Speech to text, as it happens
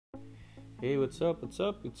Hey, what's up? What's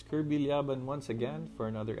up? It's Kirby Liaban once again for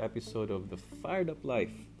another episode of the Fired Up Life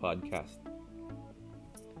podcast.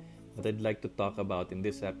 What I'd like to talk about in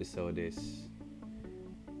this episode is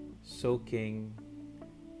soaking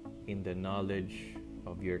in the knowledge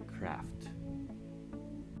of your craft.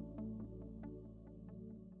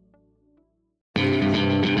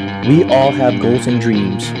 We all have goals and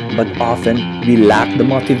dreams, but often we lack the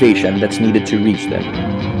motivation that's needed to reach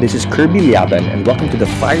them. This is Kirby Liaban, and welcome to the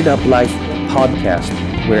Fired Up Life podcast,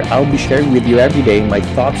 where I'll be sharing with you every day my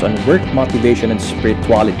thoughts on work, motivation, and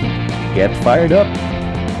spirituality. Get fired up!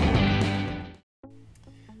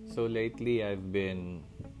 So lately I've been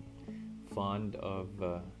fond of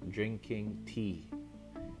drinking tea.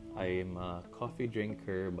 I am a coffee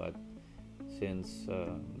drinker, but since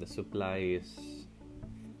the supply is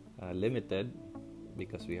limited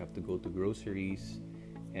because we have to go to groceries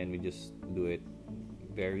and we just do it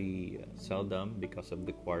very seldom because of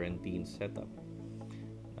the quarantine setup,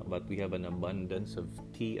 but we have an abundance of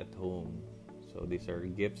tea at home. So these are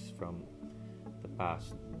gifts from the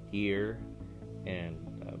past year, and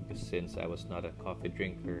since I was not a coffee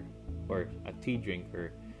drinker or a tea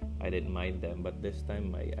drinker, I didn't mind them, but this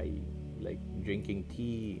time I like drinking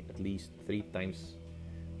tea at least 3 times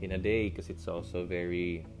in a day because it's also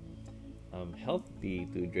very healthy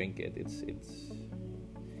to drink it. It's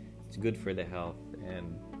good for the health,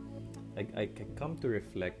 and I come to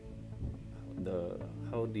reflect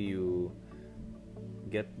how do you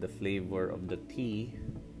get the flavor of the tea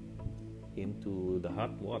into the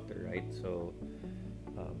hot water, right? So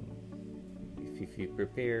if you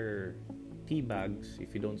prepare tea bags,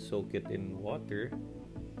 if you don't soak it in water,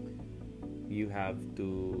 you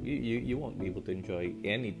won't be able to enjoy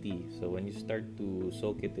any tea. So when you start to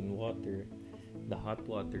soak it in water, the hot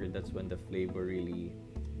water, that's when the flavor really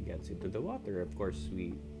gets into the water. Of course,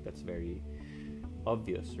 that's very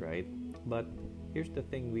obvious, right? But here's the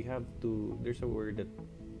thing: there's a word that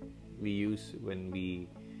we use when we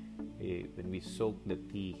soak the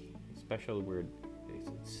tea. Special word is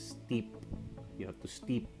steep. You have to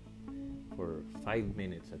steep for 5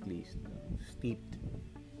 minutes at least. Steeped.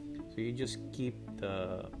 So you just keep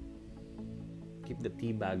the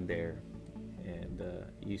tea bag there, and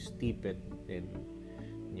you steep it in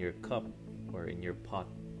your cup or in your pot,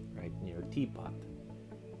 right, in your teapot,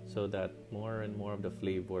 so that more and more of the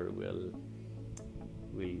flavor will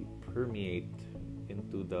permeate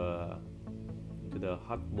into the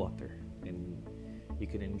hot water, and you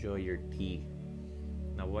can enjoy your tea.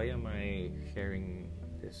 Now, why am I sharing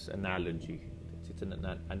this analogy? It's an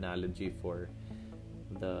analogy for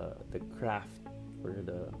the craft, or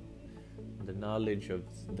the knowledge of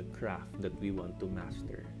the craft that we want to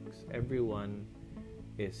master. Because everyone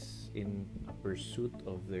is in a pursuit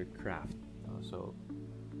of their craft. So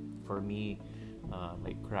for me,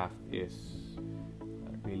 my craft is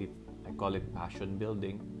really, I call it passion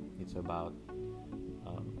building. It's about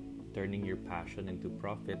turning your passion into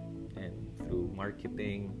profit, and through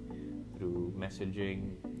marketing, through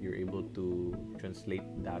messaging, you're able to translate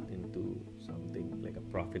that into something like a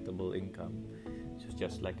profitable income. So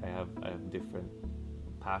just like I have different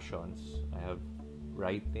passions. I have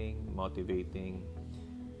writing, motivating,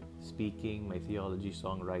 speaking, my theology,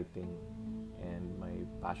 songwriting, and my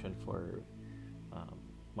passion for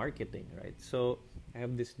marketing, right? So I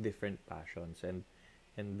have these different passions,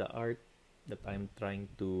 and the art that I'm trying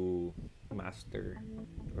to master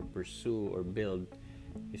or pursue or build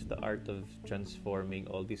is the art of transforming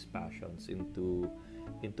all these passions into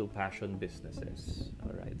passion businesses.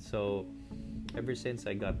 All right. So ever since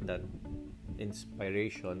I got that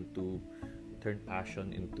inspiration to turn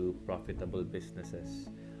passion into profitable businesses,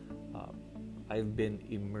 I've been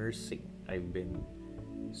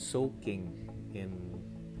soaking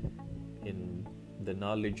in the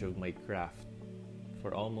knowledge of my craft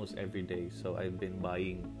for almost every day. So I've been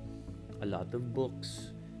buying a lot of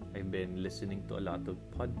books. I've been listening to a lot of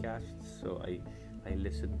podcasts. So I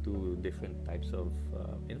listen to different types of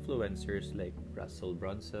influencers like Russell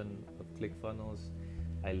Brunson of ClickFunnels.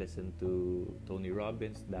 I listen to Tony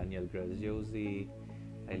Robbins, Daniel Graziosi.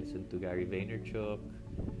 I listen to Gary Vaynerchuk.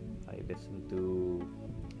 I listen to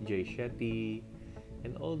Jay Shetty,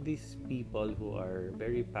 and all these people who are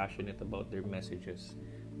very passionate about their messages,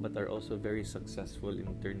 but are also very successful in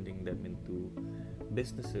turning them into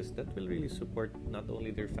businesses that will really support not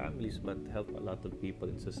only their families but help a lot of people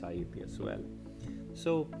in society as well.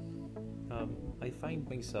 So I find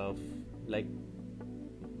myself like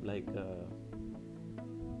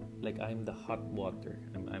I'm the hot water.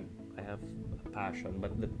 I have a passion,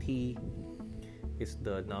 but the tea is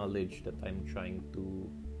the knowledge that I'm trying to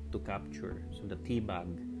capture. So the tea bag.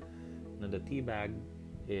 Now the tea bag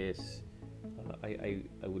is I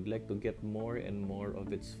would like to get more and more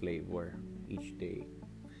of its flavor each day,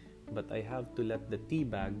 but I have to let the tea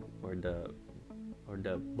bag or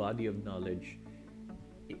the body of knowledge,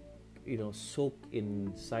 soak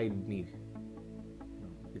inside me.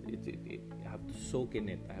 I have to soak in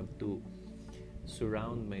it. I have to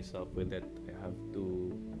surround myself with it. I have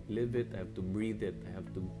to live it. I have to breathe it. I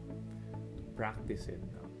have to practice it.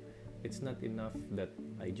 Now, it's not enough that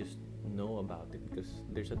I just know about it, because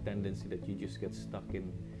there's a tendency that you just get stuck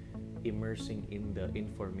in immersing in the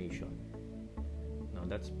information. Now,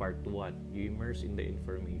 that's part one. You immerse in the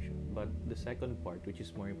information. But the second part, which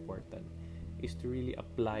is more important, is to really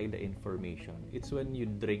apply the information. It's when you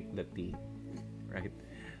drink the tea, right?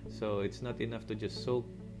 So it's not enough to just soak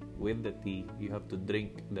with the tea. You have to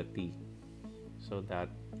drink the tea so that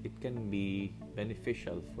it can be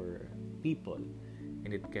beneficial for people,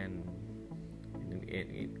 and it can,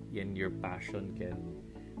 and your passion can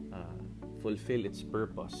fulfill its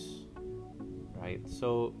purpose, right?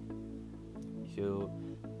 So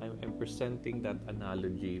I'm presenting that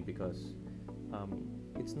analogy because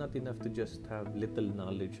it's not enough to just have little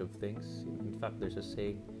knowledge of things. In fact, there's a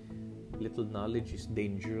saying, little knowledge is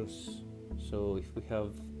dangerous. So if we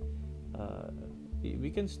have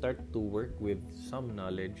we can start to work with some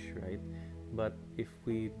knowledge, right? But if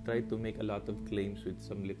we try to make a lot of claims with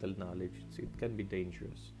some little knowledge, it can be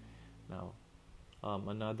dangerous. Now,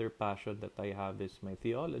 another passion that I have is my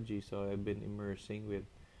theology. So I've been immersing with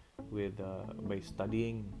by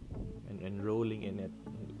studying and enrolling in it.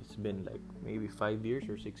 It's been like maybe 5 years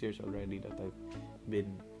or 6 years already that I've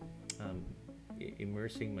been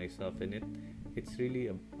immersing myself in it. It's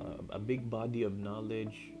really a big body of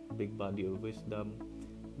knowledge, big body of wisdom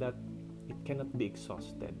that it cannot be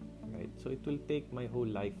exhausted, right? So it will take my whole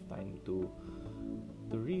lifetime to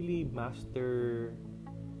really master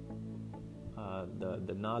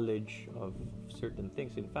the knowledge of certain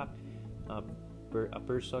things. In fact, a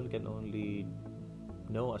person can only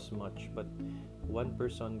know as much, but one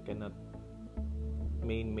person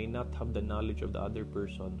may not have the knowledge of the other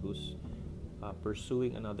person who's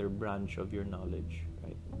pursuing another branch of your knowledge,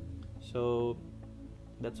 right? So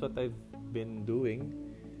that's what I've been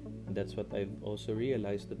doing. That's what I've also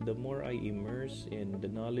realized, that the more I immerse in the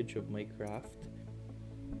knowledge of my craft,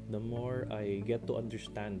 the more I get to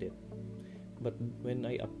understand it. But when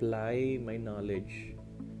I apply my knowledge,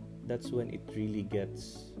 that's when it really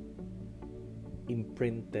gets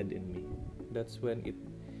imprinted in me. That's when it,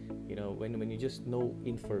 when you just know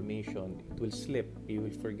information, it will slip, you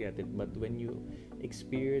will forget it. But when you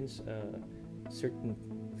experience a certain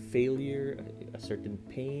failure, a certain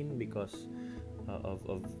pain because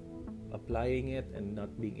of applying it and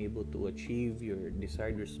not being able to achieve your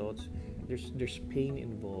desired results, there's pain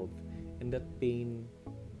involved, and that pain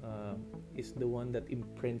is the one that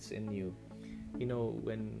imprints in you.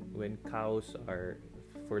 When cows are,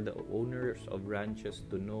 for the owners of ranches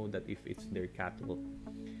to know that if it's their cattle,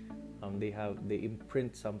 they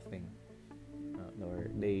imprint something, or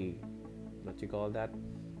they, what you call that,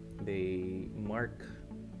 they mark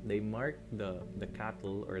the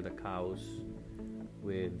cattle or the cows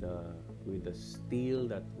with the steel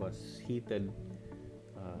that was heated,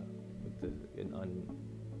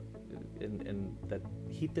 and that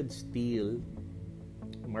heated steel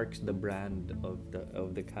marks the brand of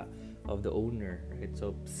the owner, right?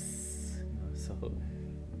 So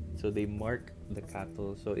they mark the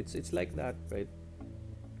cattle. So it's like that, right?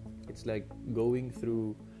 It's like going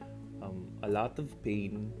through a lot of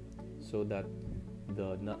pain so that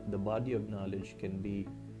the body of knowledge can be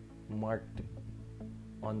marked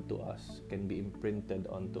onto us, can be imprinted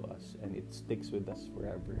onto us, and it sticks with us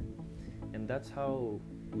forever. And that's how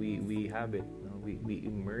we have it. We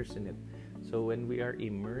immerse in it. So when we are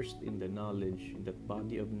immersed in the knowledge, in that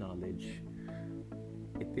body of knowledge,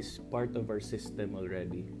 it is part of our system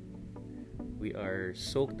already. We are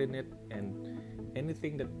soaked in it, and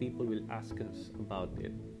anything that people will ask us about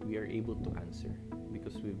it, we are able to answer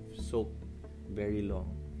because we've soaked very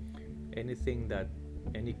long.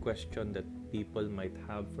 Any question that people might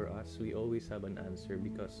have for us, we always have an answer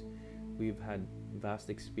because we've had vast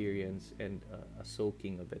experience and a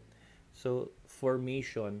soaking of it. So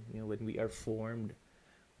formation, when we are formed,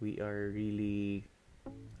 we are really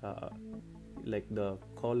like the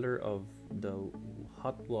color of the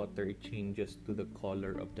hot water, it changes to the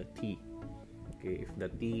color of the tea. Okay, if the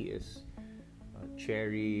tea is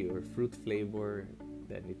cherry or fruit flavor,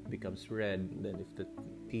 then it becomes red. Then if the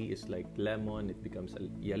tea is like lemon, it becomes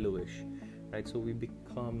yellowish, right? So we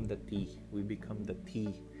become the tea.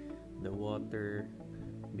 The water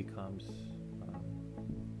becomes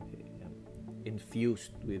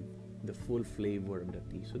infused with the full flavor of the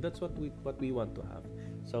tea. So that's what we want to have.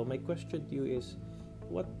 So my question to you is,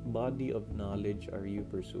 what body of knowledge are you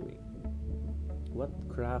pursuing? What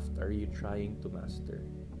craft are you trying to master?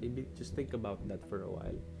 Maybe just think about that for a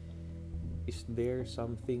while. Is there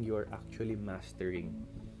something you're actually mastering?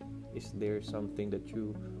 Is there something that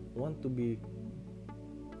you want to be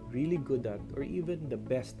really good at, or even the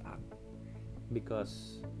best at?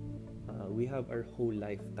 Because we have our whole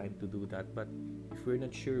lifetime to do that, but if we're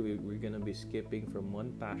not sure, we're gonna be skipping from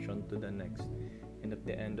one passion to the next, and at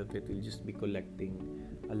the end of it, we'll just be collecting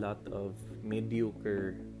a lot of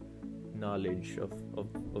mediocre knowledge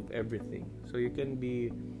of everything. So you can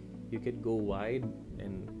go wide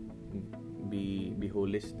and be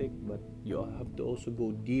holistic, but you have to also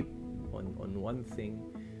go deep on one thing,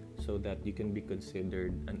 so that you can be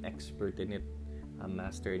considered an expert in it, a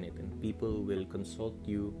master in it, and people will consult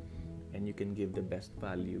you, and you can give the best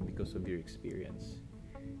value because of your experience.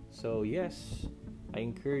 So yes, I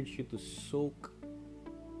encourage you to soak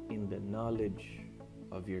in the knowledge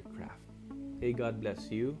of your craft. Hey, God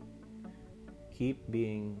bless you. Keep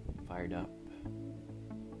being fired up.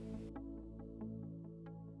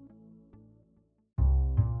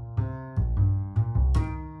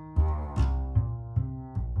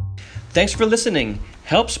 Thanks for listening.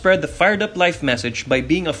 Help spread the Fired Up Life message by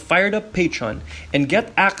being a Fired Up patron and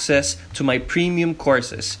get access to my premium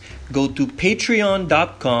courses. Go to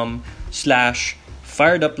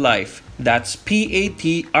patreon.com/fireduplife. That's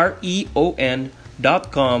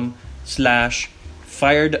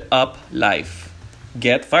patreon.com/fireduplife.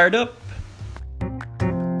 Get fired up.